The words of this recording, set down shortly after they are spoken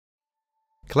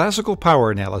Classical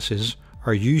power analyses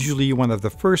are usually one of the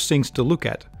first things to look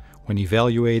at when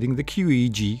evaluating the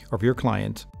qEEG of your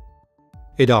client.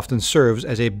 It often serves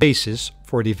as a basis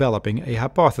for developing a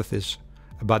hypothesis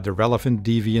about the relevant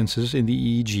deviances in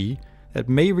the EEG that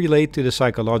may relate to the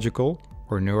psychological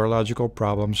or neurological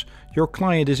problems your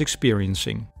client is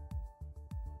experiencing.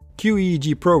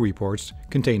 qEEG-Pro reports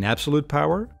contain absolute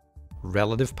power,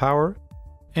 relative power,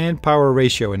 and power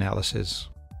ratio analysis.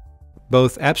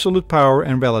 Both absolute power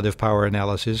and relative power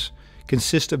analysis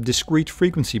consist of discrete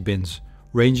frequency bins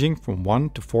ranging from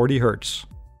 1 to 40 Hz.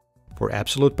 For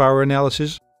absolute power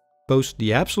analysis, both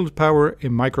the absolute power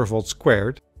in microvolts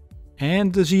squared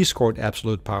and the z-scored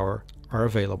absolute power are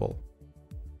available.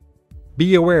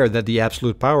 Be aware that the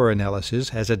absolute power analysis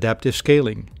has adaptive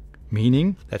scaling,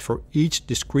 meaning that for each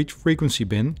discrete frequency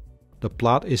bin, the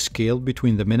plot is scaled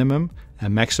between the minimum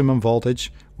and maximum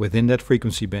voltage within that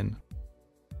frequency bin.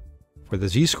 For the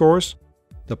z-scores,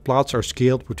 the plots are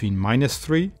scaled between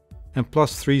 -3 and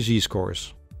 +3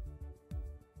 z-scores.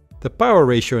 The power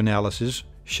ratio analysis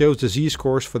shows the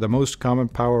z-scores for the most common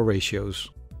power ratios.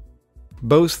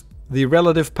 Both the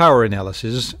relative power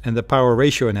analysis and the power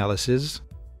ratio analysis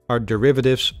are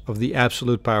derivatives of the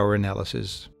absolute power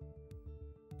analysis.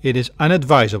 It is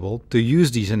unadvisable to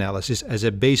use these analyses as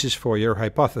a basis for your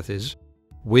hypothesis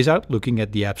without looking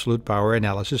at the absolute power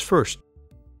analysis first.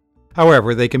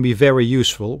 However, they can be very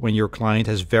useful when your client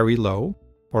has very low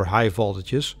or high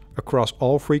voltages across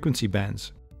all frequency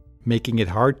bands, making it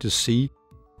hard to see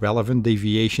relevant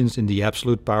deviations in the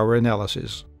absolute power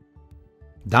analysis.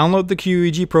 Download the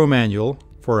qEEG-Pro manual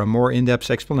for a more in-depth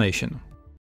explanation.